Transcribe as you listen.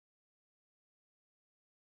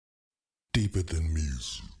deeper than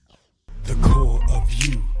music. The core of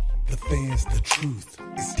you, the fans, the truth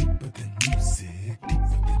is deeper than music,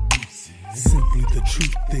 deeper than music. Simply the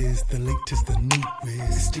truth is the latest, the newest.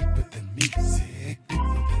 It's deeper than music,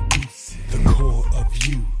 deeper than music. The core of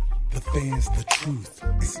you, the fans, the truth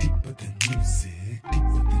is deeper than music,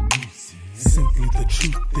 deeper than music. Simply the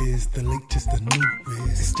truth is the latest, the newest.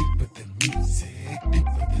 It's deeper than music,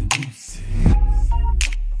 deeper than music.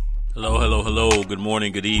 Hello, hello, hello. Good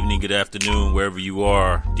morning, good evening, good afternoon, wherever you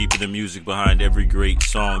are. Deeper than music, behind every great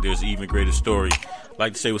song, there's an even greater story. I'd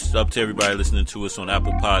like to say what's up to everybody listening to us on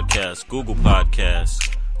Apple Podcasts, Google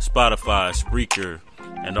Podcasts, Spotify, Spreaker,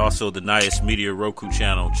 and also the Nious Media Roku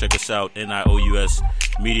channel. Check us out, NIOUS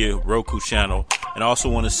Media Roku channel. And I also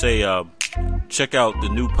want to say, check out the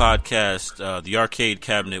new podcast, The Arcade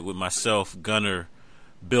Cabinet, with myself, Gunner,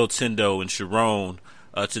 Bill Tindo, and Sharon.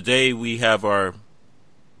 Today we have our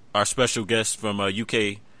special guest from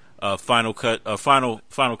UK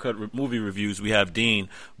FInalCut movie reviews. We have Dean,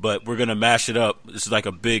 but we're gonna mash it up. This is like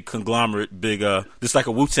a big conglomerate, this is like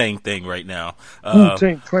a Wu-Tang thing right now.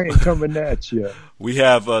 Wu-Tang Clan coming at you. We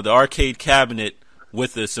have the Arcade Cabinet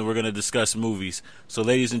with us, and we're gonna discuss movies. So,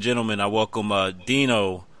 ladies and gentlemen, I welcome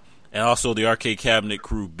Deano, and also the Arcade Cabinet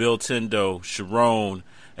crew, Bill Tindo, Sharon,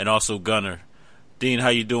 and also Gunner. Dean, how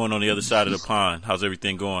you doing on the other side of the pond? How's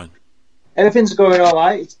everything going? Everything's going all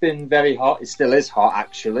right. It's been very hot. It still is hot,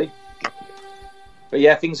 actually. But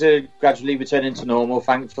yeah, things are gradually returning to normal,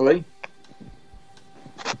 thankfully.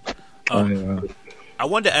 I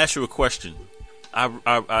wanted to ask you a question.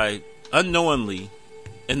 I unknowingly,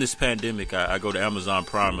 in this pandemic, I go to Amazon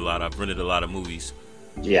Prime a lot. I've rented a lot of movies.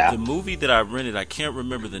 Yeah. The movie that I rented, I can't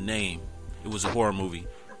remember the name. It was a horror movie.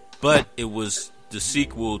 But it was the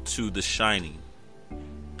sequel to The Shining. I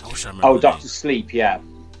wish I remember the name. Doctor Sleep, yeah.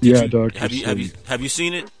 Have you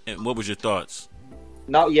seen it? And what was your thoughts?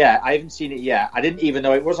 Not yet. I haven't seen it yet. I didn't even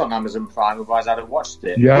know it was on Amazon Prime, otherwise I'd have watched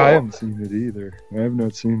it. Yeah, I haven't seen it either. I have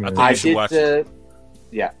not seen it. I did. Watch it.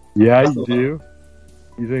 Yeah. Yeah, you do.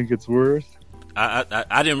 You think it's worth?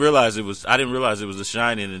 I didn't realize it was. I didn't realize it was The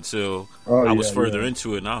Shining until I was further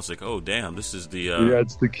into it, and I was like, "Oh, damn! This is the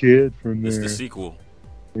it's the kid from there. It's the sequel."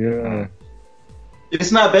 Yeah.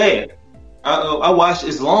 It's not bad. I watched.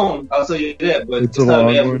 It's long. I'll tell you that, but it's a not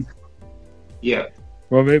long bad. one. Yeah.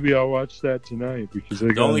 Well, maybe I'll watch that tonight because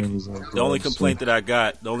the only complaint that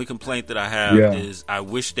I have is I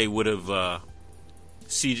wish they would have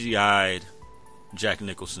CGI'd Jack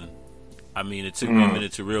Nicholson. I mean, it took me a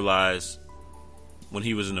minute to realize when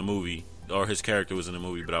he was in the movie or his character was in the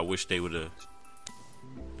movie, but I wish they would have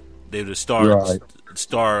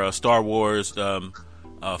Star Wars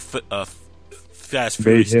Fast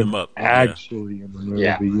Furious them up actually in the movie.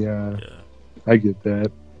 Yeah. I get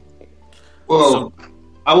that. Well,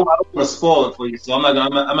 I don't want to spoil it for you, so I'm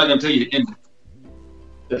not gonna tell you the ending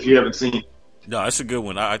if you haven't seen it. No, it's a good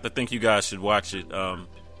one. I think you guys should watch it.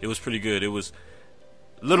 It was pretty good. It was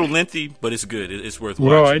a little lengthy, but it's good. It's worth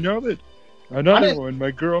watching. Well, I know that another one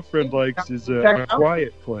my girlfriend likes is A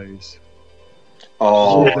Quiet Place.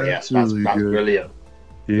 Oh, that's really good. Brilliant.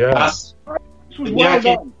 Yeah. I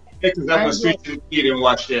can't take this up the street to the theater and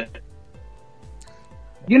watch that.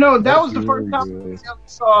 You know, that was the first time I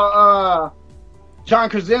saw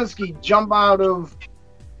John Krasinski jump out of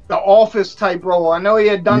the Office type role. I know he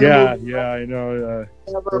had done I know.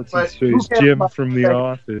 That's his face, Jim from The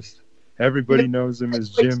Office. Everybody knows him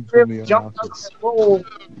as Jim from The jumped Office. out of that role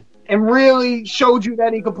and really showed you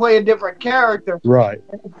that he could play a different character. Right.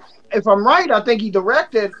 If I'm right, I think he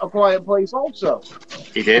directed A Quiet Place also.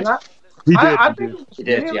 He did. I think he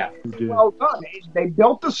did. Well done. They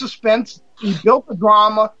built the suspense. He built the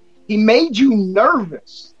drama. He made you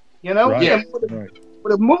nervous. You know, right.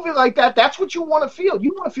 With a movie like that, that's what you want to feel.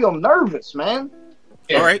 You want to feel nervous, man.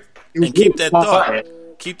 Yeah. All right, and keep that thought.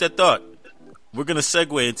 Keep that thought. We're gonna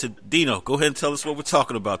segue into Deano. Go ahead and tell us what we're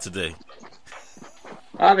talking about today.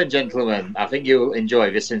 All right, gentlemen. I think you'll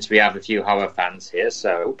enjoy this since we have a few horror fans here.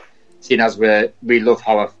 So, seeing as we love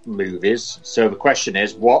horror movies, so the question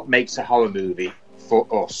is, what makes a horror movie for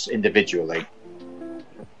us individually?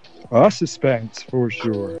 Suspense, for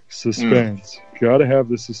sure. Suspense. Gotta have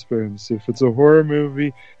the suspense. If it's a horror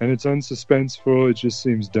movie and it's unsuspenseful, it just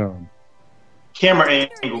seems dumb. Camera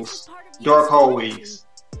angles, dark hallways.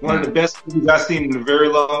 One of the best movies I've seen in a very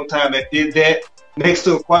long time that did that next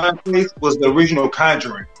to A Quiet Place was the original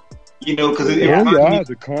Conjuring. You know, because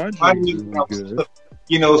The Conjuring is really good.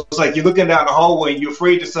 You know, it's like you're looking down the hallway and you're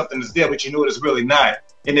afraid that something is there, but you know it's really not.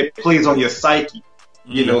 And it plays on your psyche.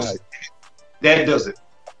 You know, that does it.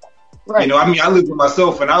 Right. You know, I mean, I live with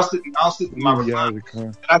myself, and I'll sit in my Yeah, recliner,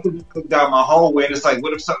 and I can look down my hallway, and it's like,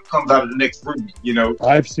 what if something comes out of the next room? You know,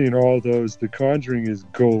 I've seen all those. The Conjuring is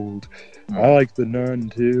gold. I like The Nun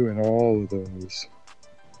too, and all of those.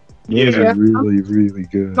 Those are really, really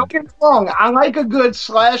good. Don't get me wrong. I like a good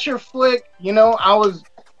slasher flick. You know, I was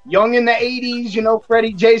young in the 80s, you know,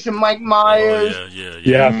 Freddy, Jason, Mike Myers. Oh, yeah.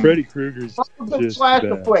 Yeah, Freddy Krueger's just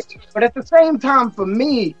slasher flick. But at the same time, for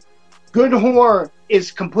me, good horror is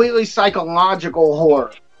completely psychological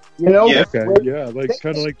horror. You know? Yeah, like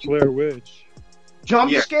kind of like Blair Witch.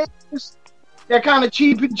 Jump scares, they're kind of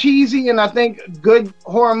cheap and cheesy, and I think good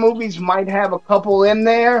horror movies might have a couple in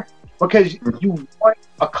there because you want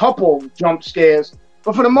a couple jump scares.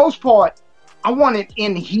 But for the most part, I want it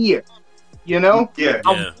in here. You know? I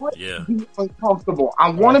want to be uncomfortable. I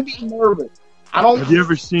want to be nervous. I don't. Have you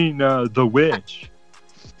ever seen The Witch?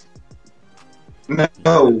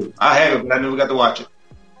 No, I haven't, but I never got to watch it.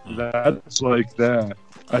 That's like that.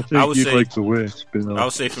 I think you'd like The Witch. I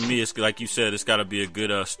would say for me, it's like you said, it's got to be a good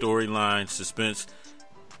storyline, suspense,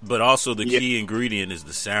 but also the key ingredient is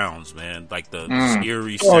the sounds, man. Like the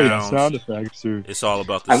eerie sounds. Oh, yeah, sound effects. It's all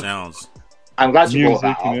about the sounds. I'm glad you brought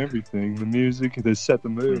that up. Music and everything. The music, they set the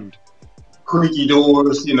mood. Creaky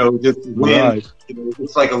doors, you know, just wind. Right. You know,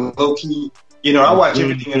 it's like a low key. You know, I watch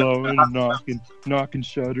everything. Blowing, knocking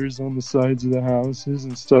shutters on the sides of the houses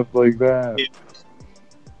and stuff like that.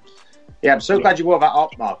 Yeah, I'm so glad you brought that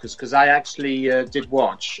up, Marcus, because I actually did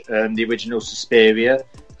watch the original Suspiria,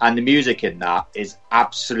 and the music in that is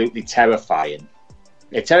absolutely terrifying.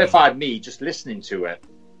 It terrified me just listening to it.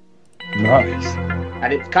 Nice.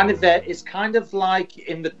 And it's kind of like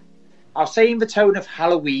I'll say in the tone of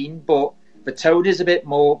Halloween, but the tone is a bit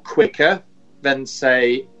more quicker than,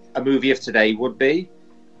 say, a movie of today would be.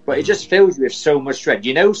 But it just fills you with so much dread.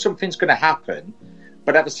 You know something's going to happen,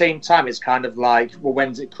 but at the same time, it's kind of like, well,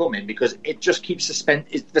 when's it coming? Because it just keeps the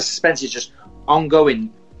suspense is just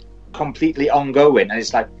ongoing, completely ongoing. And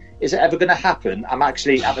it's like, is it ever going to happen? I'm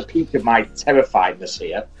actually at the peak of my terrifiedness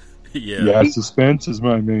here. Yeah, suspense is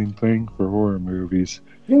my main thing for horror movies.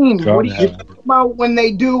 What do you think about when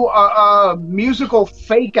they do a musical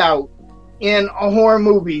fake out in a horror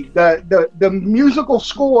movie? The musical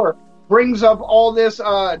score brings up all this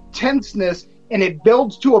tenseness, and it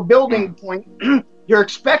builds to a building point. You're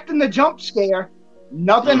expecting the jump scare,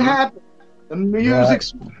 nothing happens. The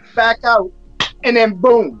music's back out, and then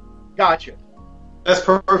boom, gotcha. That's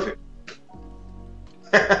perfect.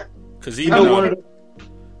 Because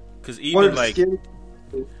even like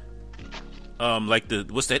the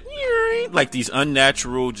what's that? Like these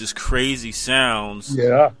unnatural, just crazy sounds.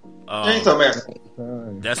 Yeah. That's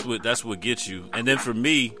what gets you. And then for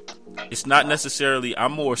me, it's not necessarily.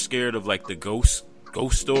 I'm more scared of like the ghost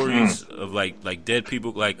stories of like dead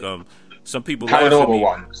people. Like some people paranormal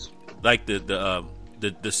ones. Like the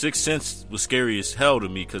Sixth Sense was scary as hell to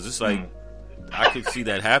me because it's like I could see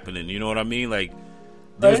that happening. You know what I mean? Like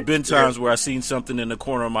there's been times where I seen something in the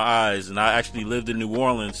corner of my eyes, and I actually lived in New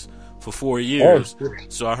Orleans for 4 years,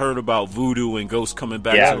 so I heard about voodoo and ghosts coming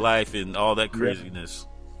back to life and all that craziness.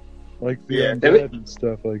 Like the undead and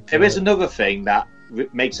stuff like that. There is another thing that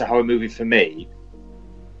makes a horror movie for me: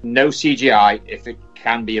 no CGI if it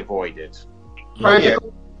can be avoided.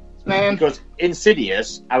 Man. Because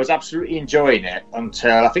Insidious, I was absolutely enjoying it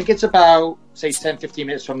until I think it's about, say, 10-15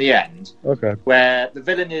 minutes from the end, where the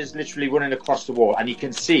villain is literally running across the wall and you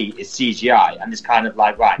can see it's CGI, and it's kind of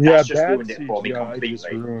like, right, that's just ruined it for me completely.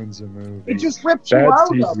 Just ruins a movie. It just rips you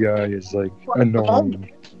out. CGI is like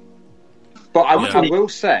annoying. But I will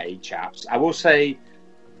say, chaps,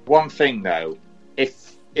 one thing though.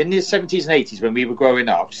 If in the 70s and 80s when we were growing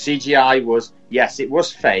up, CGI was, yes, it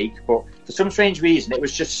was fake, but for some strange reason, it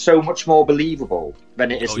was just so much more believable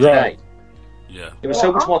than it is today. Yeah. It was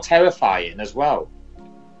so much more terrifying as well.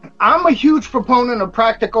 I'm a huge proponent of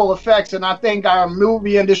practical effects, and I think our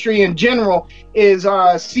movie industry in general is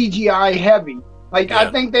CGI heavy. Like,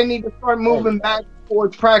 I think they need to start moving back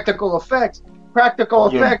towards practical effects. Practical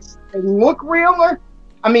effects, they look realer.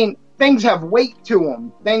 I mean, things have weight to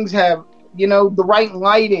them. Things have, the right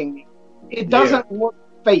lighting. It doesn't look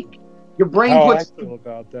fake. Your brain puts. How I feel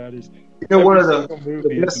about that is, one of the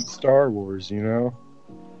movies in Star Wars.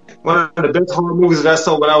 One of the best horror movies that I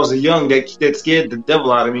saw when I was young that scared the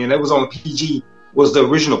devil out of me, and that was on PG, was the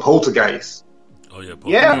original Poltergeist. Oh yeah,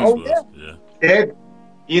 Poltergeist That,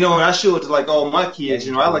 and I show it to like all my kids.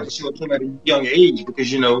 I like to show it to them at a young age because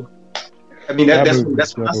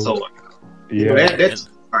that's when I saw it. Yeah,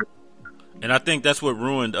 and I think that's what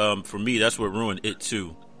ruined for me. That's what ruined it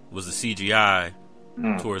too. Was the CGI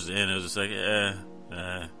towards the end? It was just like,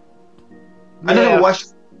 I never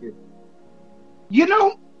watched.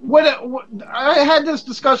 what I had this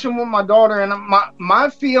discussion with my daughter, and my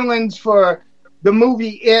feelings for the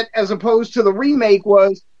movie It as opposed to the remake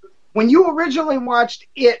was when you originally watched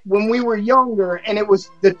It when we were younger, and it was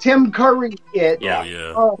the Tim Curry It. Yeah.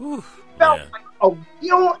 Felt like a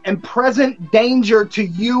real and present danger to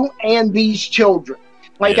you and these children.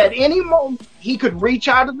 Like at any moment, he could reach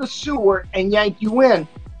out of the sewer and yank you in.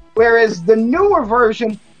 Whereas the newer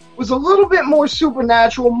version was a little bit more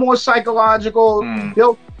supernatural, more psychological.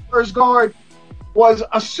 Bill Skarsgård was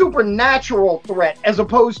a supernatural threat as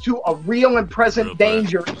opposed to a real and present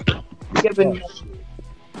danger. Given,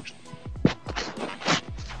 I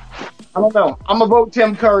don't know. I'm gonna vote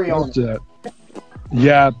Tim Curry on it.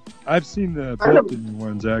 Yeah, I've seen both the new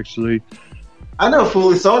ones actually. I never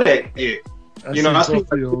fully saw that yet. I seen both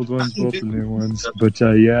the old ones, both the new ones, but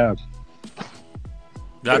yeah.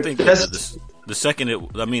 I think the second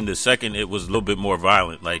it was a little bit more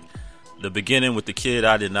violent. Like the beginning with the kid,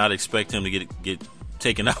 I did not expect him to get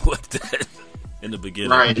taken out like that in the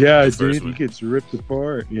beginning. Right? Yeah, dude, he gets ripped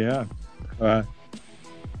apart. Yeah. I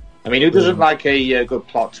mean, who doesn't like a good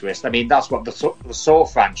plot twist? I mean, that's what the Saw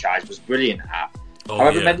franchise was brilliant at.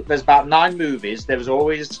 However, there's about 9 movies. There was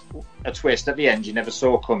always a twist at the end you never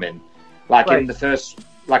saw coming. In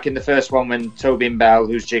the first one, when Tobin Bell,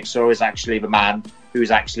 who's Jigsaw, is actually the man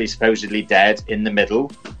who's actually supposedly dead in the middle.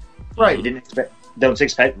 Right. You don't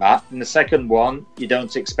expect that. In the second one, you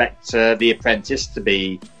don't expect the apprentice to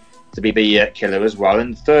be the killer as well.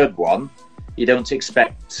 In the third one, you don't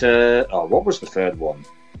expect. What was the third one?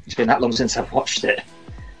 It's been that long since I've watched it.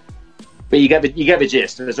 But you get the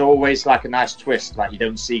gist. There's always like a nice twist, like you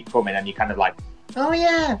don't see coming, and you kind of like, oh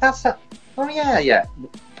yeah, that's that. Oh yeah.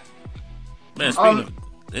 Man, speaking of,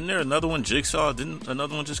 isn't there another one, Jigsaw? Didn't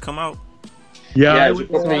another one just come out? Yeah, it was a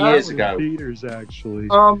couple of years ago. Theaters, actually.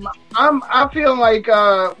 I feel like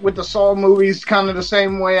with the Saw movies, kind of the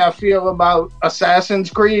same way I feel about Assassin's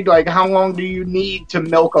Creed. Like, how long do you need to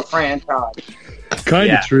milk a franchise?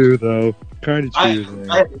 Kind of true, though. Kind of true.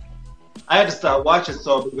 I had to start watching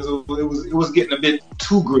Saw because it was getting a bit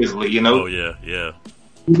too grisly, you know. Oh yeah.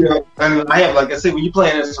 Yeah, and I have, like I said, when you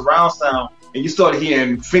playing in surround sound and you start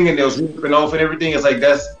hearing fingernails ripping off and everything, it's like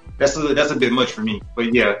that's a bit much for me.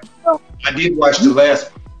 But yeah, I did watch the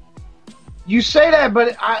last one. You say that,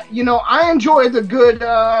 but I enjoy the good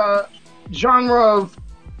genre of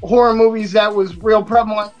horror movies that was real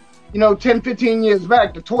prevalent, 10, 15 years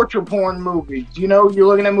back, the torture porn movies. You're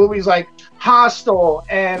looking at movies like Hostel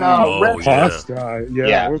and Hostile.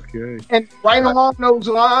 Yeah, okay. And right along those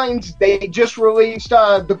lines, they just released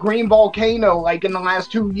The Green Volcano, like in the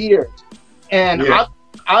last 2 years. And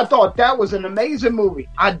I thought that was an amazing movie.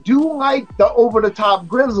 I do like the over-the-top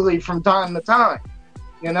grisly from time to time.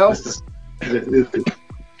 Have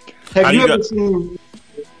you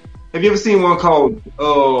ever seen one called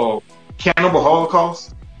Cannibal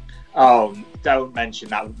Holocaust? Oh, don't mention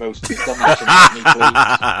that. Don't mention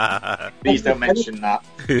that, please. Please don't mention that.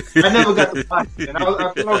 I never got to watch it. And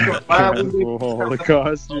I feel like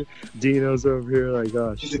Holocaust. Dino's over here like,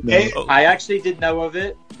 gosh. No. I actually did know of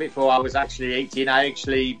it before I was actually 18. I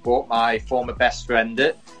actually bought my former best friend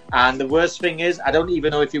it. And the worst thing is, I don't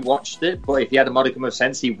even know if he watched it, but if he had a modicum of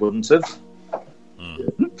sense, he wouldn't have.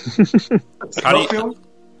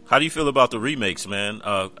 How do you feel about the remakes, man?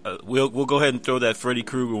 We'll go ahead and throw that Freddy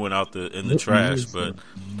Krueger one out in the trash. But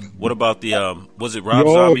what about the was it Rob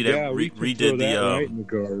Zombie that redid right in the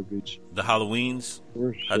garbage? The Halloweens?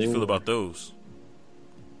 How do you feel about those?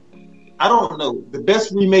 I don't know. The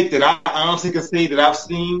best remake that I honestly can say that I've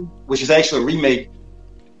seen, which is actually a remake,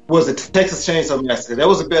 was the Texas Chainsaw Massacre. That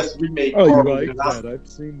was the best remake. Oh, you like that? I've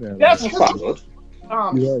seen that. That's good.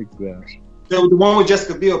 You like that? The one with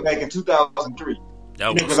Jessica Biel back in 2003.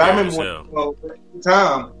 Because I remember at the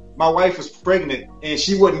time my wife was pregnant and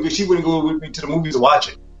she wouldn't go with me to the movies to watch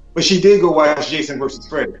it, but she did go watch Jason versus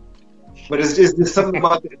Freddy. But it's just something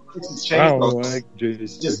about the Texas Chainsaw. I don't like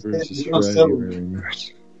Jason versus Freddy very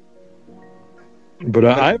much. But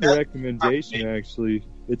I have a recommendation actually.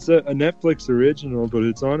 It's a Netflix original, but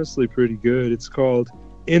it's honestly pretty good. It's called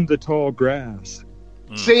In the Tall Grass.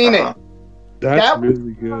 Seen it. That's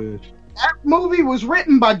really good. That movie was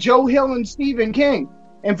written by Joe Hill and Stephen King.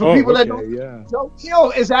 And for people that don't know, Joe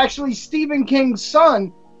Hill is actually Stephen King's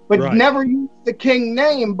son, but never used the King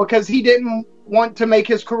name because he didn't want to make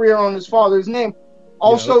his career on his father's name.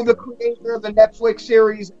 Also, the creator of the Netflix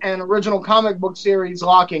series and original comic book series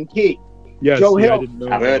Lock and Key. Yes, Joe Hill, I didn't know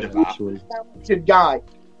I've heard of that. Talented guy.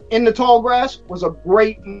 In the Tall Grass was a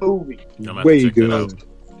great movie. Way good.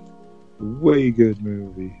 Way good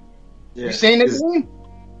movie. Yeah. You seen it, Dean?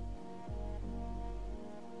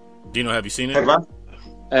 Dino, have you seen it?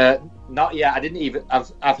 Not yet. I didn't even.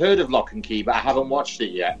 I've heard of Lock and Key, but I haven't watched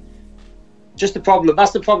it yet. Just the problem.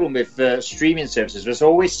 That's the problem with streaming services. There's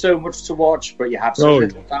always so much to watch, but you have so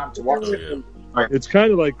little time to watch it. Yeah. It's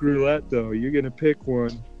kind of like roulette, though. You're gonna pick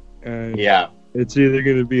one, and it's either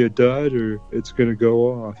gonna be a dud or it's gonna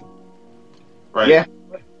go off. Right. Yeah.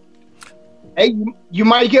 Hey, you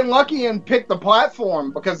might get lucky and pick the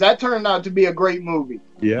platform because that turned out to be a great movie.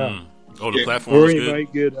 Yeah. Oh, the platform Or was you good.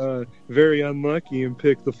 might get very unlucky and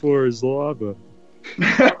pick The Floor is Lava.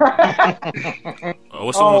 What's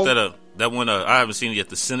the one with that? That one I haven't seen it yet.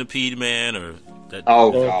 The Centipede Man or that?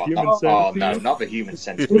 Oh God! Human Oh Centipede? no, not the Human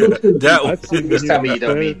Centipede. That one. I've seen the Just tell me you Human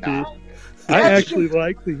don't mean Centipede. that. I actually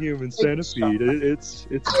like the Human Centipede. It's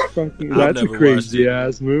fucking. I've That's a never watched crazy it.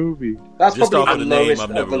 ass movie. That's Just probably off the of the name, lowest I've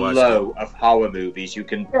of never the watched low of horror movies you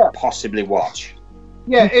can possibly watch.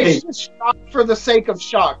 Yeah, it's just shock for the sake of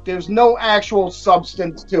shock. There's no actual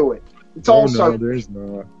substance to it. It's all no, there's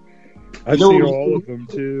not. I've seen all of them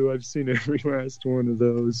too. I've seen every last one of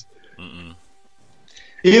those. Mm-mm.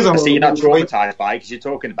 I see you're not traumatized by it because you're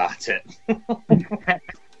talking about it.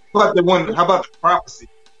 But the one, how about The Prophecy?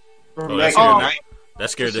 Oh, that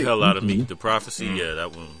scared the hell out of me. The Prophecy,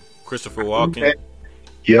 that one. Christopher Walken.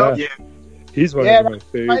 Yeah. Yeah. He's one of my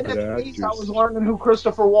favorite actors. I was learning who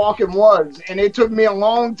Christopher Walken was, and it took me a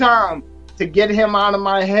long time to get him out of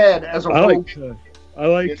my head as a I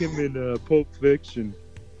like him in Pulp Fiction,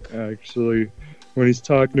 actually, when he's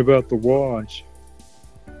talking about the watch.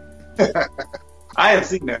 I haven't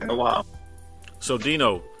seen that in a while. So,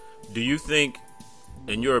 Deano, do you think,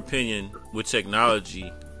 in your opinion, with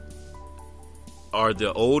technology, are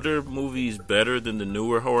the older movies better than the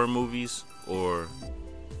newer horror movies, or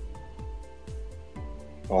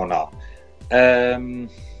not?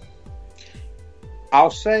 I'll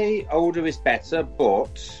say older is better,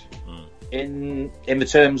 but in the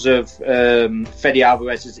terms of Fede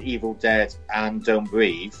Alvarez's Evil Dead and Don't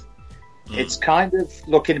Breathe, it's kind of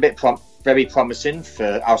looking a bit very promising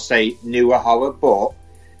for, I'll say, newer horror, but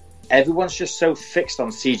everyone's just so fixed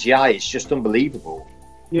on CGI, it's just unbelievable.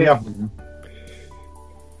 Yeah.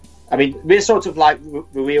 I mean, we're sort of like the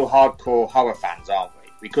real hardcore horror fans, aren't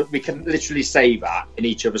we? We can literally say that in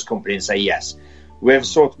each other's company and say yes. We're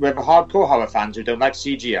hardcore horror fans who don't like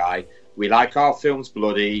CGI. We like our films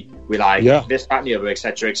bloody. We like this, that, and the other,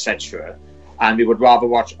 etc., etc. And we would rather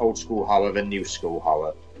watch old school horror than new school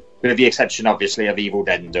horror, with the exception, obviously, of Evil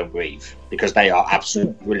Dead and Don't Breathe, because they are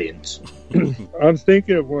absolutely brilliant. I'm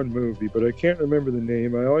thinking of one movie, but I can't remember the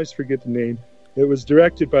name. I always forget the name. It was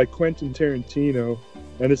directed by Quentin Tarantino,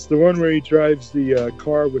 and it's the one where he drives the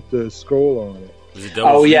car with the skull on it.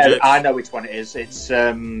 Oh yeah, I know which one it is. It's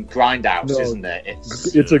Grindhouse, isn't it?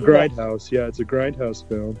 It's a Grindhouse. Yeah, it's a Grindhouse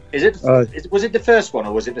film. Is it? Was it the first one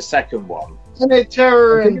or was it the second one? Planet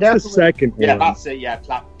Terror and Death. The second one. Yeah, that's it. Yeah,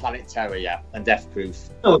 Planet Terror. Yeah, and Death Proof.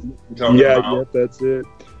 Yeah, that's it.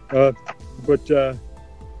 What you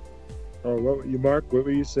Mark? What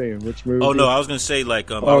were you saying? Which movie? Oh no, I was gonna say I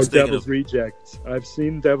was thinking Devil's Rejects. I've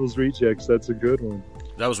seen Devil's Rejects. That's a good one.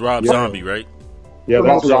 That was Rob Zombie, right? Yeah,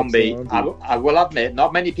 Rob Zombie. I will admit,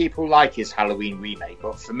 not many people like his Halloween remake,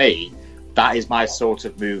 but for me, that is my sort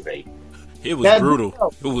of movie. It was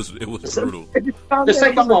brutal. It was brutal. The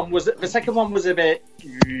second one was a bit,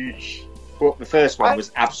 but the first one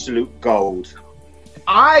was absolute gold.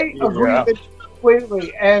 I agree with you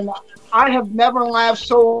completely, and I have never laughed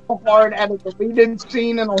so hard at a deleted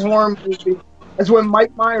scene in a horror movie as when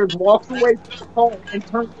Mike Myers walks away from the car and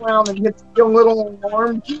turns around and hits the little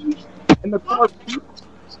alarm key and the car beeps.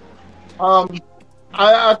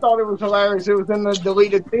 I thought it was hilarious. It was in the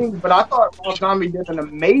deleted scenes, but I thought Rob Zombie did an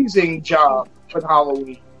amazing job with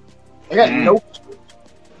Halloween. I got no.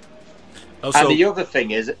 And the other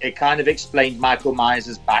thing is, it kind of explained Michael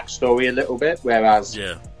Myers' backstory a little bit, whereas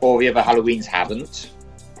all the other Halloweens haven't.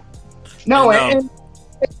 No, and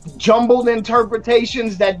jumbled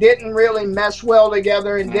interpretations that didn't really mesh well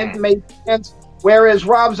together and didn't make sense. Whereas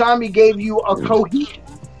Rob Zombie gave you a cohesive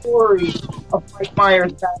story of Mike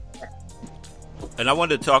Myers' background. And I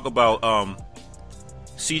wanted to talk about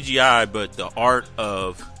CGI, but the art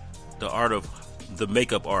of the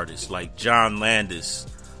makeup artists, like John Landis.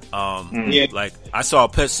 Like I saw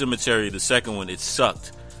Pet Sematary, the second one, it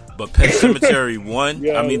sucked. But Pet Sematary 1,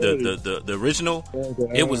 I mean the original,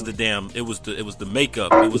 it was the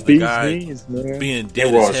makeup. It was the guy being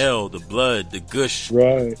dead as hell, the blood, the gush.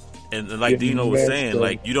 Right. And like Deano was saying,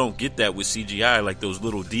 like you don't get that with CGI, like those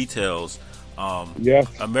little details.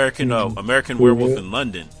 American Werewolf in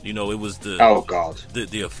London, it was the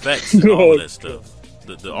the effects and all of that stuff.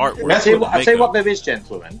 The artwork. I'll tell you what there is,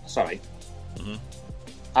 gentlemen. Sorry.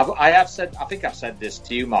 I think I've said this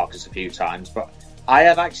to you, Marcus, a few times, but I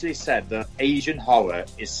have actually said that Asian horror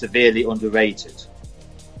is severely underrated.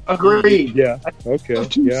 Agreed. Yeah. Okay.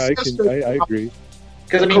 Yeah, I agree.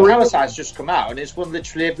 Because I mean, Parasite's just come out and it's won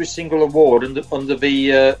literally every single award under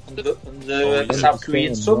the South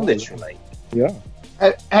Korean sun, literally. Yeah.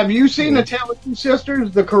 Have you seen The Tale of Two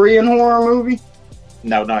Sisters, the Korean horror movie?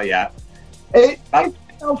 No, not yet. It's been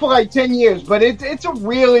out for like 10 years, but it's a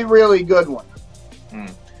really, really good one.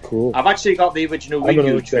 Cool. I've actually got the original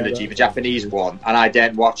Ringu trilogy, the Japanese one, and I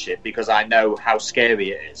didn't watch it because I know how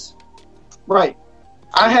scary it is. Right.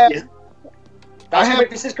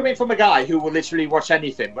 This is coming from a guy who will literally watch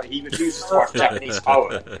anything, but he refuses to watch Japanese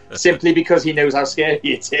horror simply because he knows how scary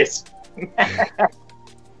it is.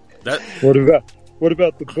 What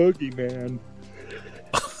about the Boogeyman?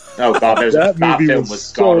 Oh god, that film was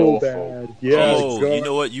so awful. Bad. Yeah. Oh, you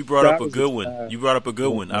know what? You brought up a good one. Bad. You brought up a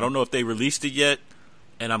good one. I don't know if they released it yet,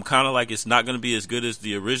 and I'm kind of like it's not going to be as good as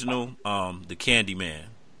the original, the Candyman,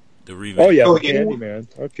 the remake. Oh yeah, Candyman.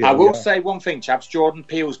 Okay. I will say one thing, chaps. Jordan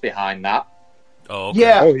Peele's behind that. Oh, okay.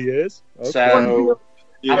 Yeah. Oh, he is. Okay. So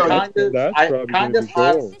I kind of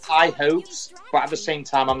have gold. high hopes, but at the same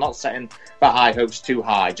time, I'm not setting the high hopes too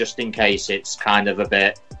high, just in case it's kind of a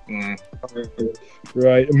bit.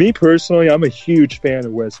 Right. Me personally, I'm a huge fan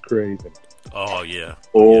of Wes Craven. Oh yeah.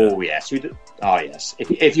 Oh yes. Oh yes.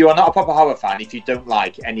 If you are not a proper horror fan, if you don't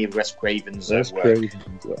like any of Wes Craven's work,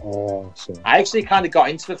 Craven's awesome. I actually kind of got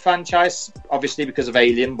into the franchise, obviously because of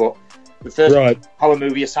Alien, but the first horror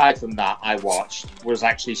movie aside from that I watched was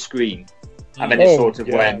actually Scream. And then it sort of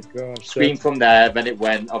went Scream from there, then it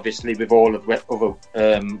went obviously with all of other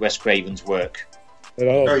Wes Craven's work. And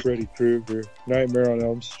all Freddy Krueger, Nightmare on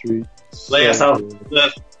Elm Street. I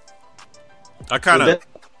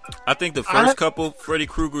think the first couple Freddy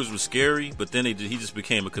Kruegers was scary, but then he just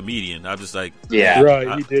became a comedian. I just like he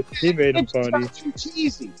did. He made him funny. Too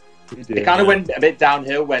cheesy. It kind of went a bit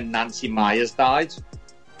downhill when Nancy Myers died.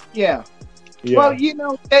 Yeah. Well,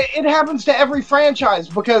 it happens to every franchise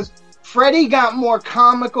because Freddy got more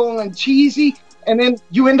comical and cheesy, and then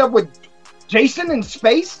you end up with Jason in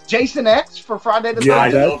space, Jason X for Friday the 13th. I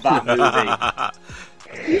love that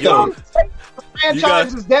movie. The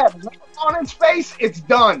franchise is dead. When it's on in space, it's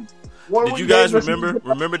done. Did you guys remember?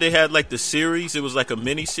 Remember they had like the series? It was like a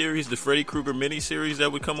mini series, the Freddy Krueger mini series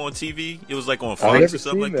that would come on TV. It was like on Fox or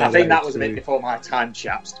something like that. I think that was a bit before my time,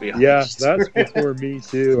 chaps. To be honest, yeah, that's before me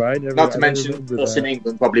too. Not to mention, us in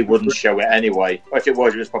England probably wouldn't show it anyway. Or if it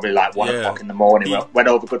was probably like 1 o'clock in the morning when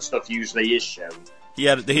all the good stuff usually is shown. He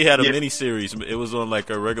had a mini series. It was on like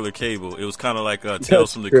a regular cable. It was kind of like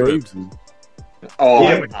Tales from the Crypt. Oh,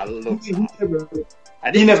 I love that. I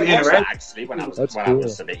didn't never interact actually when I was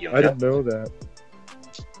a bit younger. I didn't know that.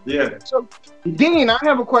 Yeah. So, Dean, I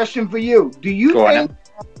have a question for you. Do you think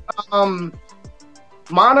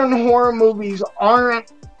modern horror movies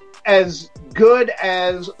aren't as good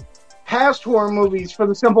as past horror movies for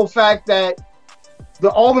the simple fact that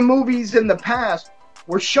all the movies in the past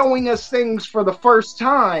were showing us things for the first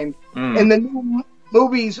time, and the new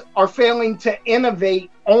movies are failing to innovate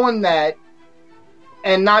on that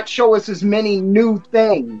and not show us as many new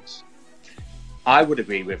things? I would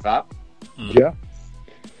agree with that. Yeah.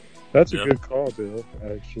 That's a good call, Bill.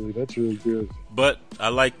 Actually, that's really good. But I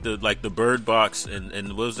like the Bird Box and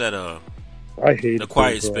what was that? I hate The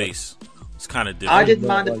Quiet Space. It's kind of different.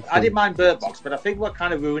 I didn't mind Bird Box, but I think what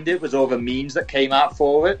kind of ruined it was all the memes that came out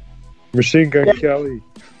for it. Machine Gun Kelly.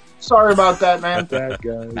 Sorry about that, man. That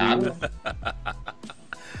guy.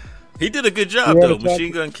 He did a good job, though.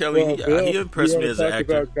 Machine Gun Kelly, he impressed me as an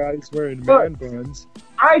actor. About guys wearing man buns.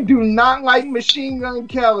 I do not like Machine Gun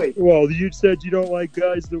Kelly. Well, you said you don't like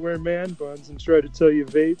guys that wear man buns and try to sell you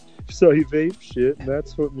vape shit, and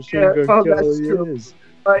that's what Machine Gun Kelly is.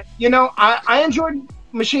 But I enjoyed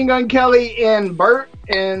Machine Gun Kelly in Bird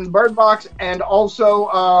Box, and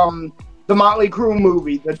also the Motley Crue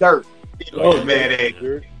movie, The Dirt. Oh man, he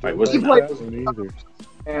played either.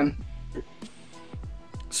 And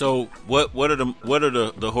so, what are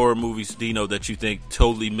the horror movies, Dino, that you think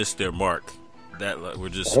totally missed their mark? That were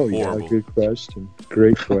just horrible. Yeah, good question.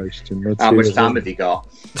 Great question. How much time have you got?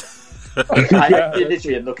 I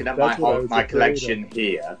literally am looking at my collection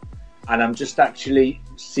here, and I'm just actually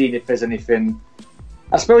seeing if there's anything.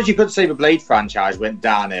 I suppose you could say the Blade franchise went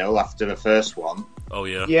downhill after the first one. Oh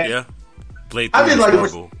yeah. Blade 3 I did like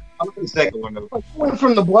horrible. I like the second one though. Went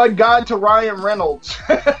from the Blood God to Ryan Reynolds.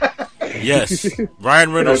 Yes,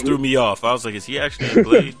 Ryan Reynolds threw me off. I was like, is he actually in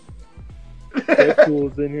Blade?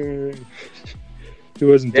 Deadpool's in here. He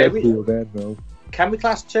wasn't Deadpool then, though. Can we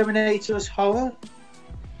class Terminator as horror?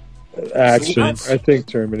 Action. Suspense. I think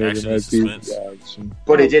Terminator Action might and be suspense. the action.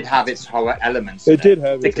 But it did have its horror elements. It did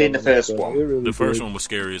have, particularly in the first elements, one. though. It really The first did. one was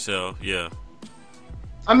scary as hell. Yeah.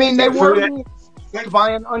 I mean, they For were that- being attacked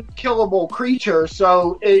by an unkillable creature,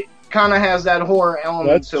 so it kind of has that horror element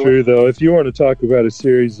That's to true, it. though. If you want to talk about a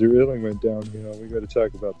series that really went downhill, we got to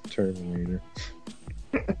talk about the Terminator.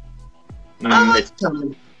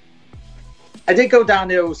 I did go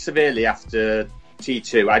downhill severely after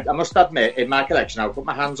T2. I must admit, in my collection, I'll put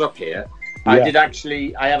my hands up here. I have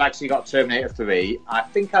actually got Terminator 3. I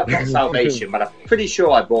think I've got Salvation, but I'm pretty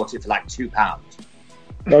sure I bought it for like £2.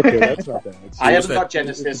 Okay, that's not bad. I haven't got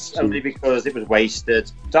Genesis only because it was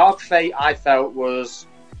wasted. Dark Fate, I felt was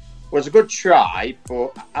a good try,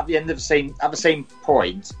 but at the end of the same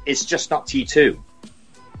point, it's just not T2.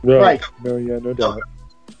 Right. No, yeah, no doubt.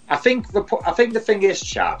 I think the thing is,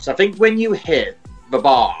 chaps. I think when you hit the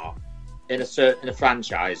bar in a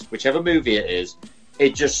franchise, whichever movie it is,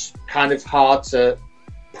 it's just kind of hard to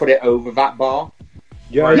put it over that bar.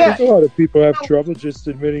 Yeah, I think a lot of people have trouble just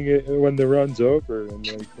admitting it when the run's over, and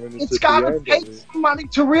like when It's at got the to end. take somebody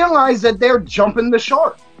to realize that they're jumping the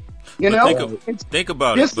shark. You But know? think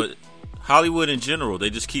about it. But Hollywood in general, they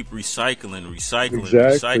just keep recycling.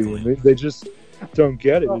 Exactly. And they just don't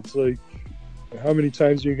get it. It's like, how many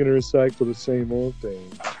times are you going to recycle the same old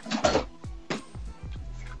thing?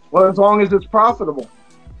 Well, as long as it's profitable.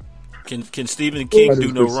 Can Stephen King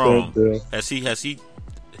do no 100%, wrong? Bill. Has he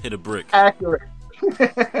hit a brick? Accurate.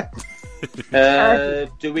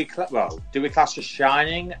 Do we class The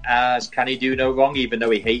Shining as Can He Do No Wrong, even though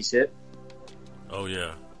he hates it? Oh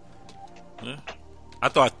yeah. I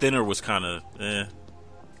thought Thinner was kind of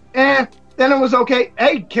Then it was okay.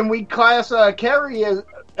 Hey, can we class Carrie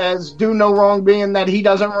as do no wrong, being that he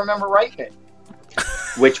doesn't remember writing it?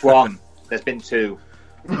 Which one? There's been two.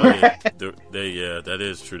 Oh, yeah. That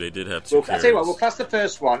is true. They did have two. I'll tell you what, we'll class the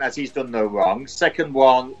first one as he's done no wrong. Second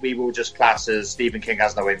one, we will just class as Stephen King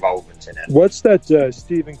has no involvement in it. What's that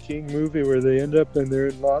Stephen King movie where they end up and they're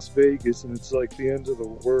in Las Vegas and it's like the end of the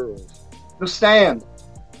world? The Stand.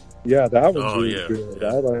 Yeah, that one's really yeah. good. Yeah.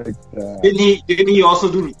 I like that. Didn't he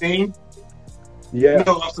also do The Thing? Yeah.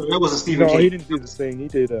 No, also, that was a Stephen No, King. he didn't do the thing. He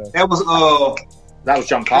did. That was That was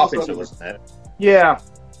John Carpenter, wasn't it? Yeah.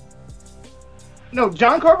 No,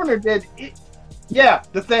 John Carpenter did it. Yeah,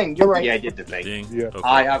 The Thing. You're right. Yeah, he did The Thing. Yeah. Okay.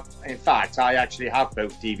 I actually have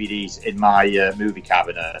both DVDs in my movie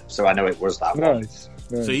cabinet, so I know it was that one. Nice.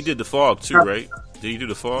 So he did The Fog too, right? Did he do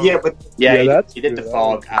The Fog? Yeah, but Yeah, he did good. The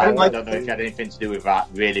Fog, I and I like don't know if it had anything to do with that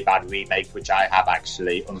really bad remake, which I have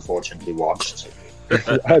actually, unfortunately, watched.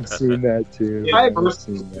 I've seen that too. Yeah, I've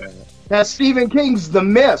seen that. That's Stephen King's The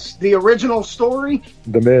Mist, the original story.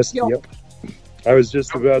 The Mist. Yo. Yep. I was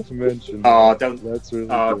just about to mention. Oh, that. don't. That's really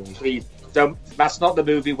Oh, good. please don't. That's not the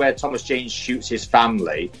movie where Thomas Jane shoots his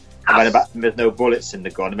family, and then there's no bullets in the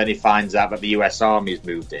gun, and then he finds out that the U.S. Army's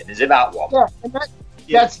moved in. Is it that one? Yeah, and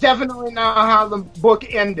that's definitely not how the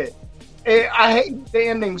book ended. I hate the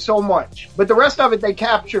ending so much, but the rest of it they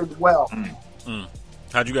captured well.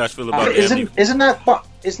 How'd you guys feel about Isn't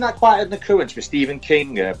that quite an occurrence with Stephen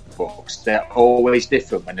King books? They're always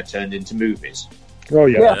different when they're turned into movies. Oh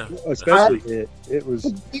yeah, Yeah. especially it. It was.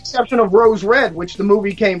 With the exception of Rose Red, which the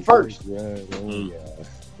movie came first. Red. Oh yeah.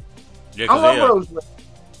 Yeah, I love because Rose Red.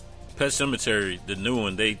 Pet Cemetery, the new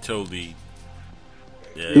one, they totally.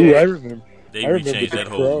 Yeah, Ooh, I remember. they I remember rechanged The that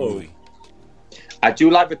whole Crow. movie. I do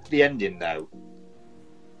like the ending though.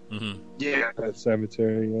 Hmm. yeah. That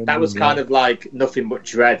cemetery. That was kind of like nothing but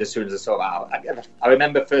dread as soon as I saw that. I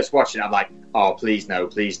remember first watching it, I'm like, oh, please no,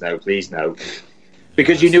 please no, please no.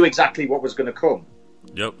 Because you knew exactly what was going to come.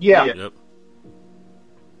 Yep. Yeah. Yep.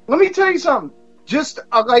 Let me tell you something. Just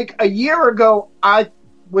like a year ago, I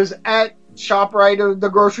was at ShopRite or the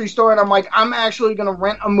grocery store, and I'm like, I'm actually going to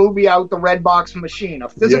rent a movie out the Redbox machine, a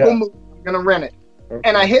physical movie. I'm going to rent it. Okay.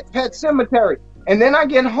 And I hit Pet Cemetery. And then I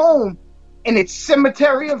get home, and it's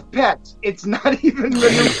Cemetery of Pets. It's not even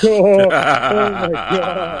oh my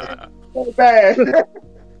god. so bad.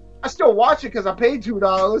 I still watch it because I paid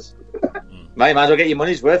 $2. Might as well get your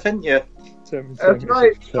money's worth, ain't you? That's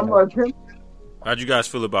right. I'm like, How'd you guys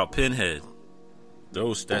feel about Pinhead?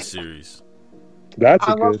 That series. That's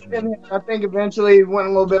I a love good one. it. I think eventually it went a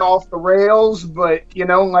little bit off the rails, but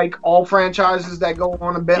like all franchises that go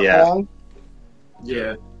on a bit long.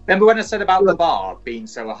 Yeah. Remember when I said about the bar being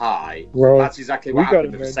so high? Well, That's exactly what we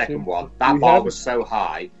happened gotta with the second mention- one. That we bar haven't- was so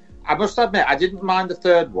high. I must admit, I didn't mind the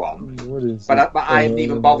third one, What is but it? I haven't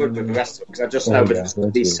even bothered with the rest of it because I just know that yeah, it's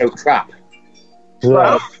going to that's be it. so crap.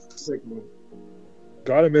 Right.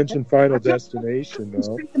 Gotta mention Final Destination, though.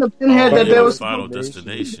 Speaking of Pinhead, Oh, that yeah, there was Final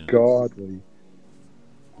Destination. Godly.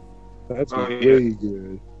 That's Oh, yeah. really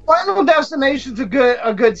good. Final Destination's a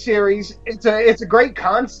good series. It's a great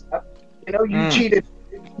concept. You know, you cheated.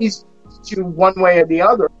 He's you one way or the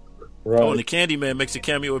other. Right. Oh, and the Candyman makes a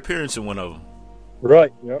cameo appearance in one of them.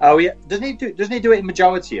 Right. Yep. Oh yeah, doesn't he do it in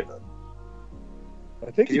majority of them?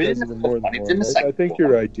 I think he He was does in it the more first one, than he was in the one. I second think one. you're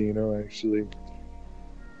right, Dino. Actually.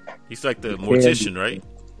 He's like the mortician, right?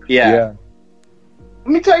 Yeah. Let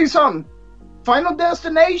me tell you something. Final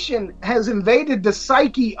Destination has invaded the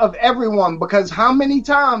psyche of everyone because how many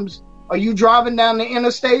times are you driving down the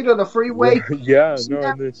interstate or the freeway? Yeah, no,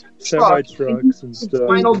 and the semi trucks and stuff.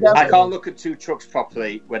 Final I Destination. can't look at two trucks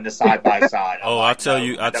properly when they're side by side. Oh, I'm I'll like, tell no,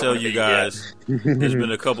 you, I I'll don't tell wanna you be here. guys. There's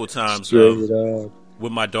been a couple times Straight up.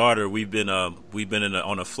 with my daughter. We've been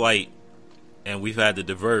on a flight, and we've had to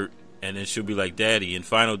divert. And then she'll be like, "Daddy, in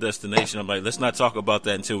Final Destination." I'm like, "Let's not talk about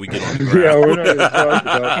that until we get on the ground." Yeah, we're not going to talk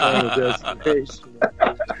about Final Destination.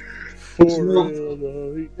 For real,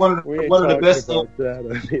 though. One of We ain't the talking best about that. I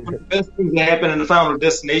mean, One of the best things that happened in the Final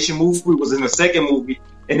Destination movie was in the second movie,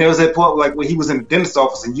 and there was that part like when he was in the dentist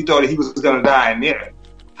office and you thought he was going to die in there.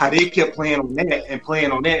 How they kept playing on that,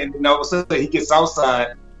 and then all of a sudden he gets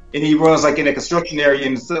outside and he runs like in a construction area,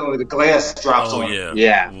 and suddenly the glass drops Oh on him.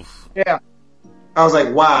 yeah, Yeah. Oof. Yeah. I was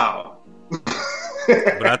like, wow.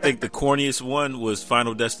 But I think the corniest one was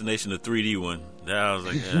Final Destination, the 3D one. That I was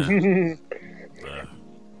like,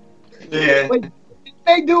 Yeah. Wait, did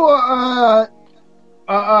they do a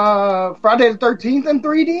Friday the 13th in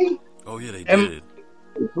 3D? "Oh yeah, they And- did."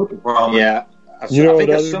 Yeah. you know I what think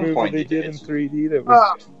at other some movie point they did in did. 3D that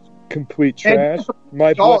was complete and- trash?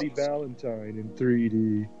 My Dogs. Bloody Valentine in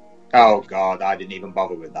 3D. Oh God, I didn't even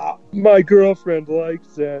bother with that. My girlfriend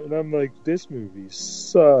likes that, and I'm like, this movie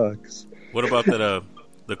sucks. What about that?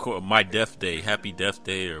 My Death Day, Happy Death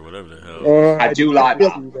Day, or whatever the hell. I do like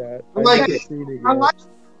that. I like haven't it. seen it I yet. like,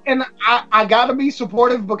 and I gotta be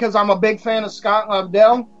supportive because I'm a big fan of Scott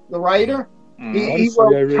Lobdell, the writer. He Honestly,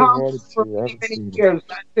 wrote I really comics wanted to. for I many, haven't many seen it. years.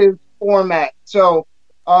 That's his format. So,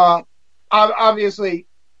 obviously,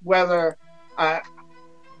 whether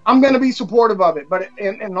I'm going to be supportive of it, but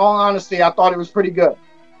in all honesty, I thought it was pretty good.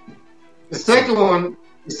 The second one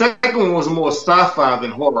was more sci-fi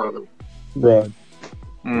than horror. Right.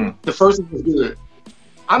 The first one was good.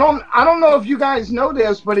 I don't know if you guys know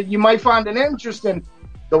this, but you might find it interesting.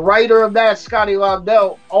 The writer of that, Scotty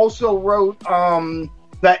Lobdell, also wrote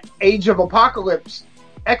the Age of Apocalypse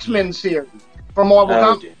X-Men series from Marvel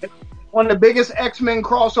Oh, Comics. One of the biggest X-Men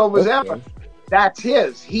crossovers ever. That's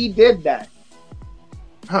his. He did that.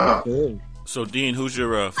 Huh. Okay. So, Dean, who's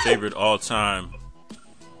your favorite all-time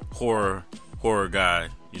horror guy?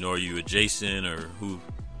 You know, are you a Jason or who?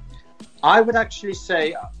 I would actually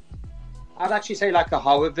say, like a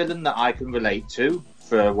horror villain that I can relate to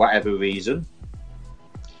for whatever reason.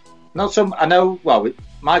 Not some. I know. Well,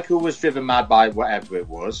 Michael was driven mad by whatever it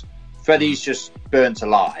was. Freddy's just burnt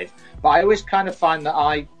alive. But I always kind of find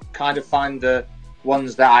the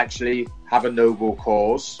ones that actually have a noble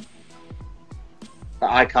cause.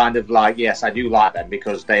 But I kind of like. Yes, I do like them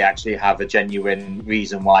because they actually have a genuine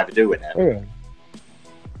reason why they're doing it. Okay.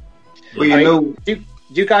 Well, you know, Do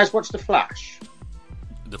you guys watch The Flash?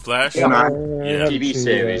 The Flash? Yeah. I Yeah. haven't TV seen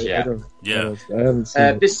series, that. yeah. I haven't seen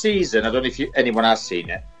it. This season, I don't know if anyone has seen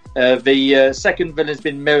it. The second villain's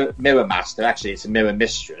been Mirror Master. Actually, it's a Mirror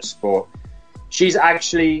Mistress, but she's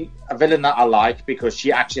actually a villain that I like because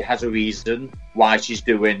she actually has a reason why she's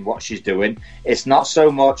doing what she's doing. It's not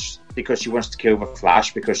so much because she wants to kill the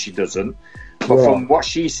Flash, because she doesn't. But Yeah. from what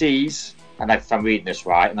she sees, and if I'm reading this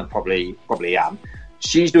right, and I probably am,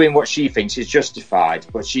 she's doing what she thinks is justified,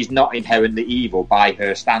 but she's not inherently evil by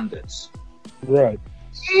her standards. Right.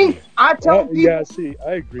 See, I tell people, Yeah, see,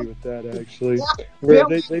 I agree with that, actually. Where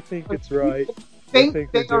they think it's right. They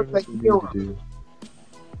think they're they are doing the what they need hero. to do.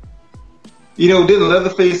 you know, didn't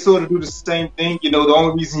Leatherface sort of do the same thing? You know, the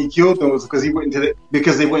only reason he killed them was because they went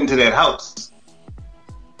into that house.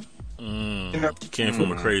 He came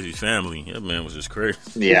from a crazy family. That man was just crazy.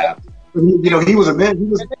 Yeah. You know, he was a man.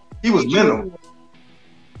 He was mental.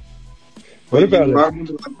 What about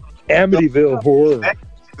Amityville Horror?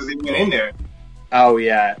 Because he went in there. Oh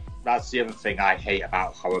yeah, that's the other thing I hate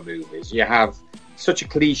about horror movies. You have such a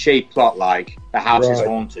cliche plot like the house is Right.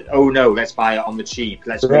 haunted. Oh no, let's buy it on the cheap.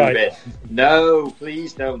 Let's move Right. it. No,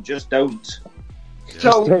 please don't. Just don't.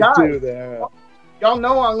 So, Don't guys, do that. y'all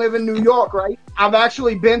know I live in New York, right? I've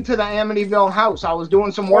actually been to the Amityville house. I was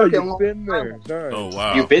doing some Oh, work in you've Long been Island. there. Nice. Oh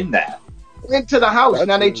wow. You've been there. Went to the house. That's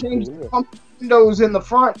now they really changed cool. the windows in the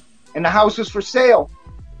front, and the house is for sale.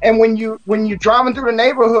 And when you're driving through the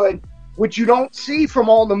neighborhood, which you don't see from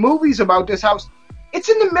all the movies about this house, it's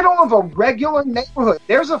in the middle of a regular neighborhood.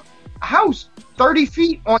 There's a house 30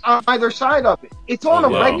 feet on either side of it. It's on a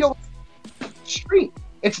regular street.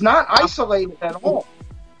 It's not isolated at all.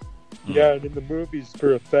 Yeah, and in the movies,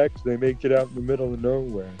 for effect, they make it out in the middle of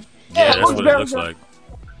nowhere. Yeah, that's what it looks like.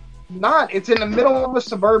 Not. It's in the middle of a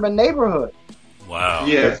suburban neighborhood. Wow.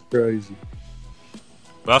 Yeah. That's crazy.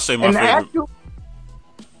 But I'll say my favorite.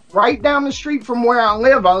 Right down the street from where I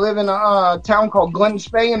live in a town called Glen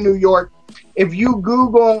Spey in New York. If you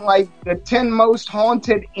Google like the 10 most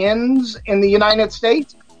haunted inns in the United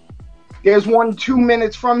States, there's one 2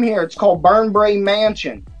 minutes from here. It's called Burnbrae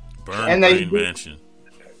Mansion. Burnbrae Mansion.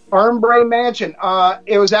 Burnbrae Mansion.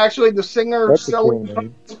 It was actually the singer, That's a cool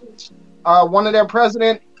name. one of their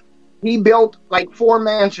president. He built like 4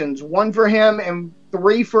 mansions, 1 for him and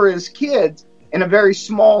 3 for his kids in a very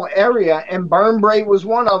small area. And Burnbrae was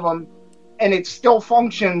one of them. And it still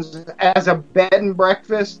functions as a bed and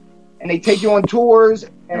breakfast. And they take you on tours.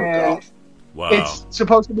 And it's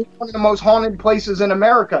supposed to be one of the most haunted places in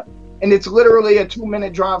America. And it's literally a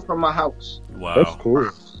 2-minute drive from my house. Wow. That's cool.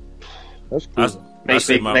 That's cool. Makes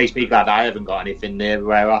me glad I haven't got anything near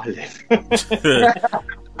where I live.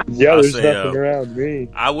 Yeah, there's nothing around me.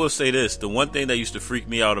 I will say this. The one thing that used to freak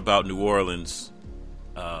me out about New Orleans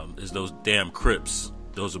is those damn crypts.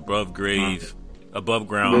 Those above ground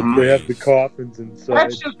They have the coffins inside.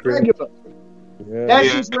 That's just regular. Yeah.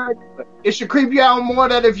 That's just regular. It should creep you out more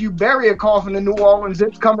that if you bury a coffin in New Orleans,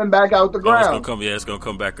 it's coming back out the ground. It's going to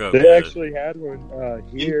come back up. They actually had one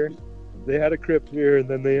here. They had a crypt here, and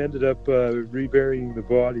then they ended up reburying the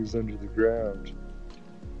bodies under the ground.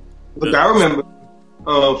 Look, I remember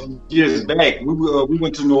years back, we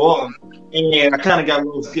went to New Orleans, and I kind of got a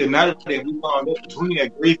little scared. Now that we found up between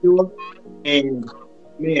that great field, and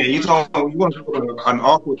man, you want to put an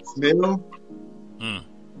awkward smell.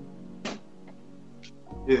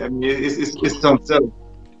 Yeah, I mean, it's something.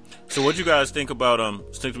 So, what you guys think about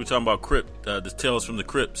since we're talking about Crypt, the Tales from the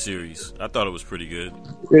Crypt series? I thought it was pretty good.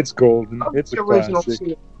 It's golden. It's a classic.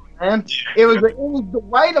 Series, man. It was the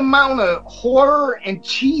right amount of horror and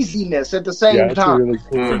cheesiness at the same time. Really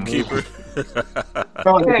cool. Crypt Keeper.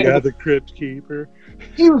 Yeah, the Crypt Keeper.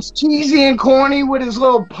 He was cheesy and corny with his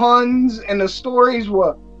little puns, and the stories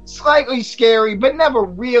were slightly scary, but never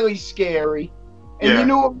really scary. And you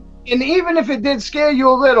know, and even if it did scare you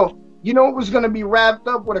a little, you know it was going to be wrapped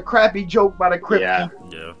up with a crappy joke by the Crypt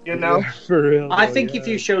Keeper. You know? Yeah, for real. I think if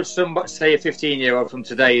you showed somebody, say a 15-year-old from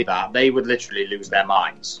today that, they would literally lose their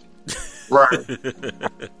minds. Right.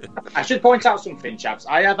 I should point out something, chaps.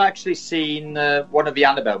 I have actually seen one of the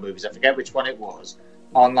Annabelle movies, I forget which one it was,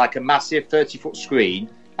 on like a massive 30-foot screen.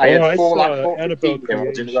 I had four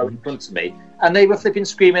 15-year-olds in a row in front of me, and they were flipping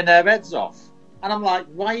screaming their heads off. And I'm like,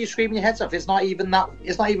 why are you screaming your heads off? It's not even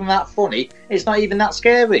that funny. It's not even that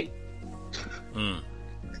scary.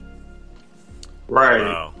 Right.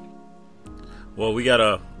 Wow. Well, we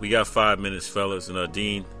got 5 minutes, fellas, and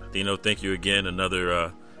Deano, thank you again.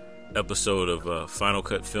 Another episode of Final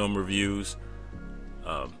Cut Film Reviews.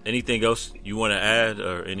 Anything else you want to add,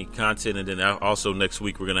 or any content? And then also next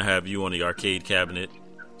week we're gonna have you on the arcade cabinet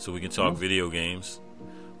so we can talk video games.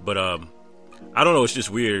 But I don't know. It's just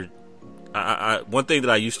weird. One thing that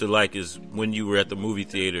I used to like is when you were at the movie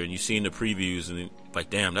theater and you seen the previews and like,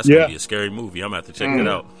 damn, that's gonna be a scary movie. I'm gonna have to check that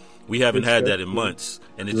out. We haven't had that in months,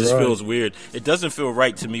 and it just feels weird. It doesn't feel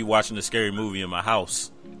right to me watching a scary movie in my house.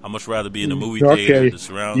 I'd much rather be in the movie theater, the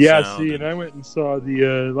surround sound. See, and I went and saw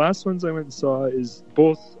the last ones I went and saw is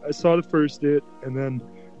both. I saw the first It, and then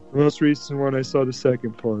the most recent one I saw the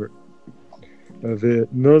second part of it.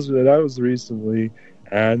 And that was recently,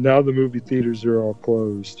 and now the movie theaters are all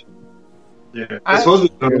closed. Yeah, it's supposed to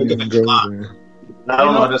be I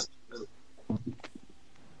don't know.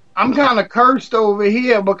 I'm kind of cursed over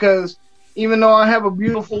here because even though I have a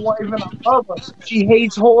beautiful wife and I love her, she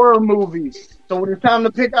hates horror movies. So when it's time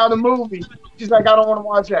to pick out a movie, she's like, I don't want to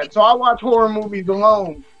watch that. So I watch horror movies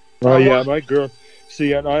alone. Oh yeah, my girl.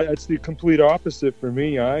 See, and it's the complete opposite for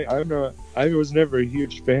me. I was never a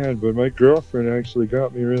huge fan, but my girlfriend actually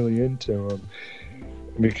got me really into them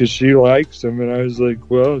because she likes them, and I was like,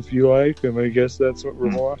 well, if you like them, I guess that's what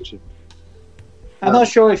we're watching. I'm not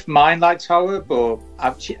sure if mine likes horror, but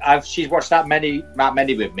she's watched that many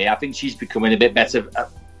with me. I think she's becoming a bit better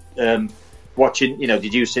at watching,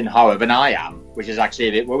 deducing horror than I am, which is actually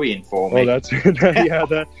a bit worrying for me. Oh, that's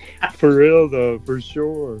that for real though, for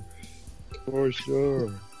sure.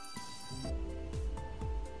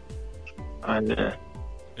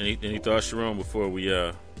 Any thoughts, Sharon, before we?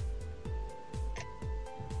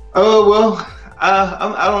 Oh well,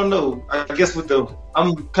 I don't know. I guess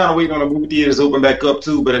I'm kind of waiting on the movie theaters to open back up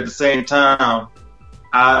too, but at the same time,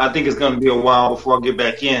 I think it's going to be a while before I get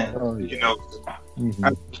back in.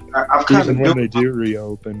 Mm-hmm. I've kind Even of when built, they do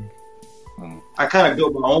reopen. I kind of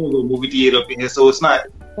built my own little movie theater up in here, so it's not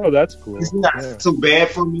That's cool. it's not so bad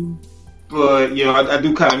for me. But I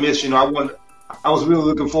do kind of miss. I was really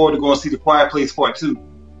looking forward to going to see The Quiet Place Part 2,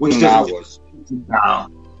 which was now.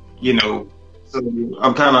 So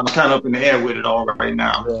I'm kind of up in the air with it all right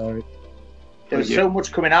now. Right. There was so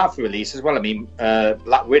much coming out for release as well. I mean,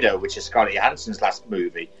 Black Widow, which is Scarlett Johansson's last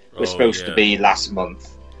movie, was supposed to be last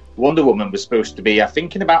month. Wonder Woman was supposed to be, I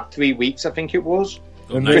think, in about 3 weeks. I think it was.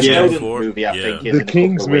 And Chris Nolan's movie, I think, is The in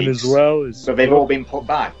Kingsman as well is. So they've all been put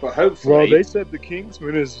back, but hopefully. Well, they said The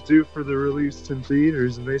Kingsman is due for the release in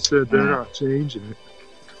theaters, and they said they're not changing it.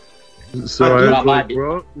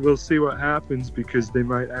 So we'll see what happens because they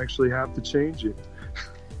might actually have to change it.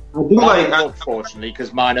 Unfortunately,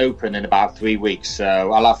 because mine open in about 3 weeks,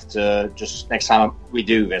 so I'll have to next time we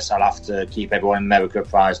do this, I'll have to keep everyone in America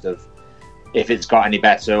apprised of if it's got any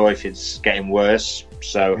better or if it's getting worse.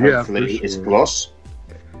 So hopefully it's plus.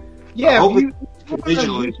 Yeah, if you want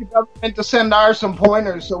the government to send ours some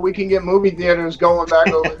pointers so we can get movie theaters going back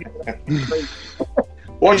over here.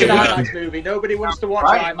 Watch an IMAX movie. Nobody wants to watch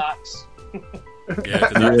IMAX. Yeah,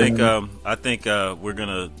 because I think we're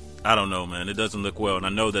gonna. I don't know, man. It doesn't look well, and I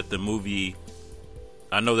know that the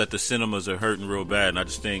cinemas are hurting real bad, and I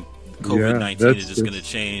just think COVID-19 is just gonna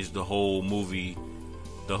change the whole movie,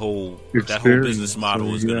 that whole business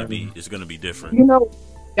model is gonna be different.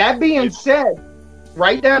 That being said,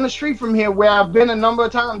 right down the street from here, where I've been a number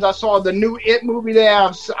of times, I saw the new It movie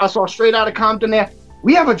there. I saw Straight Outta Compton there.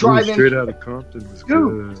 We have a drive-in. Straight Outta Compton was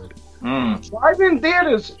good. Drive-in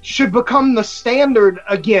theaters should become the standard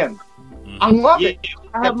again. I love it.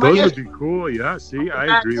 Those would be cool. Yeah, see,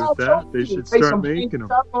 I agree with that. They should start making them.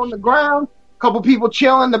 On the ground, a couple people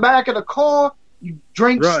chill in the back of the car. You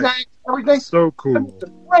drink snacks, everything. So cool.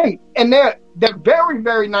 Great, and they're very,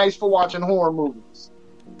 very nice for watching horror movies.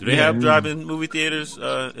 Do they have drive-in movie theaters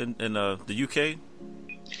in the UK?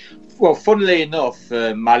 Well, funnily enough,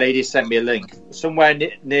 my lady sent me a link. Somewhere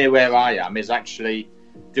near where I am is actually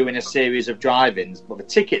doing a series of drive-ins, but the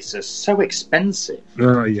tickets are so expensive.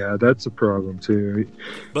 Oh yeah, that's a problem too.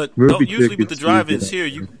 But usually with the drive-ins here,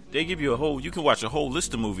 they give you you can watch a whole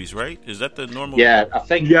list of movies, right? Is that the normal? Yeah, I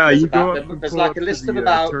think. Yeah, there's like a list of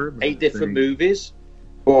about 8 different movies,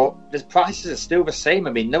 but the prices are still the same.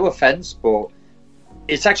 I mean, no offense, but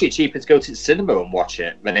it's actually cheaper to go to the cinema and watch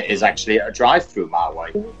it than it is actually at a drive-through my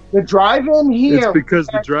way. The drive-in here, it's because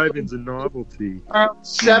the drive-in's a novelty.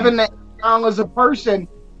 $7 to $8 a person.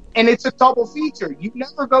 And it's a double feature. You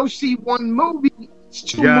never go see one movie. It's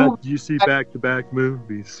two movies. You see back-to-back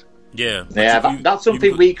movies. Yeah, that's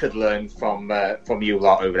something we could learn from you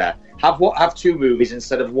lot over there. Have 2 movies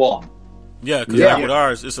instead of 1. Yeah, because with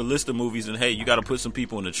ours, it's a list of movies, and hey, you got to put some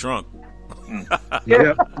people in the trunk.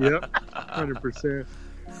 Yep, 100%.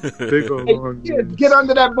 Big old long get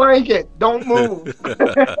under that blanket. Don't move.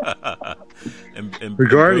 and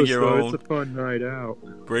regardless, it's a fun night out.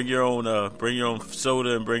 Bring your own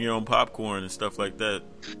soda and bring your own popcorn and stuff like that.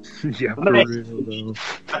 Yeah, for real though.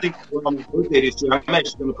 I think on my birthday this year, I'm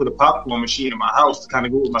actually going to put a popcorn machine in my house to kind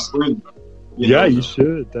of go with my screen. You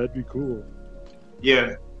should. That'd be cool.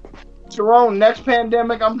 Yeah. Jerome, next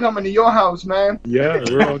pandemic, I'm coming to your house, man. Yeah,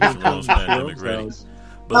 we're all going to pandemic ready. House.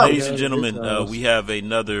 But ladies and gentlemen, we have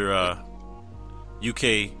another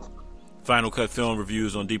UK Final Cut film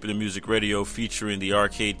reviews on Deeper Than Music Radio featuring the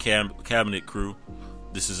Arcade Cabinet crew.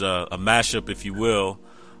 This is a mashup, if you will.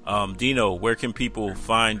 Deano, where can people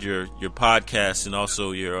find your podcast and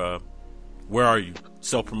also your where are you?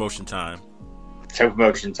 Self-promotion time.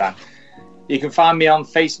 Self-promotion time. You can find me on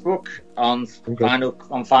Facebook on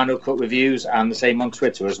Final Cut Reviews and the same on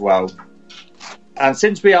Twitter as well. And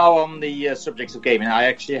since we are on the subject of gaming, I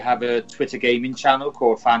actually have a Twitter gaming channel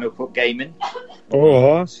called Final Cut Gaming.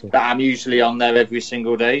 Oh, awesome. That I'm usually on there every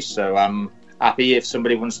single day, so I'm happy if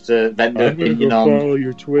somebody wants to vent their opinion on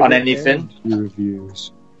anything. Your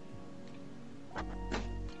reviews.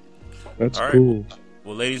 That's all right. Cool.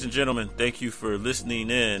 Well, ladies and gentlemen, thank you for listening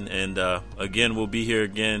in. And again, we'll be here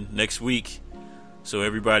again next week. So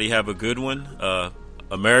everybody have a good one.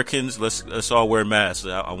 Americans, let's all wear masks.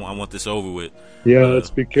 I want this over with. Yeah, let's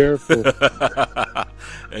be careful.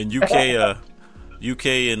 And UK and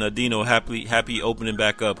Deano happy opening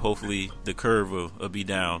back up. Hopefully the curve will be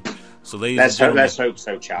down. So let's hope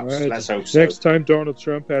so, chaps. Right. Let's hope so. Next time Donald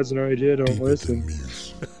Trump has an idea, don't listen.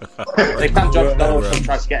 Next time Donald Trump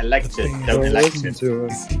tries to get elected, don't elect him. To him.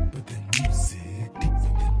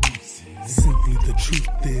 Simply the truth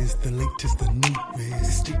is the latest, the new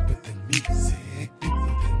is deeper than music.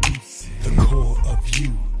 The core of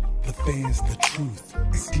you, the fans the truth.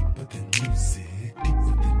 It's deeper than music,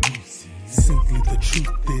 deeper than music. Simply the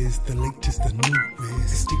truth is the latest, the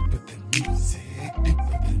newest. It's deeper than music,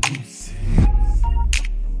 deeper than music.